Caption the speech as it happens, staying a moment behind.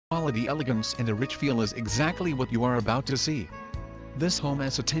quality, elegance and a rich feel is exactly what you are about to see. This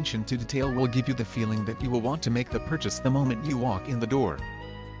home's attention to detail will give you the feeling that you will want to make the purchase the moment you walk in the door.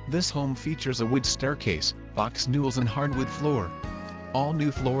 This home features a wood staircase, box newels and hardwood floor. All new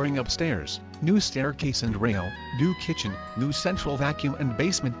flooring upstairs, new staircase and rail, new kitchen, new central vacuum and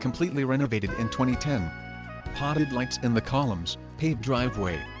basement completely renovated in 2010. Potted lights in the columns, paved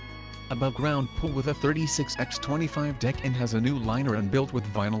driveway. Above ground pool with a 36x25 deck and has a new liner and built with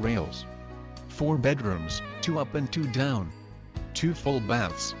vinyl rails. 4 bedrooms, 2 up and 2 down. 2 full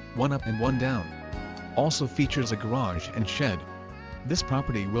baths, 1 up and 1 down. Also features a garage and shed. This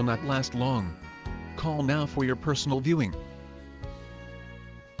property will not last long. Call now for your personal viewing.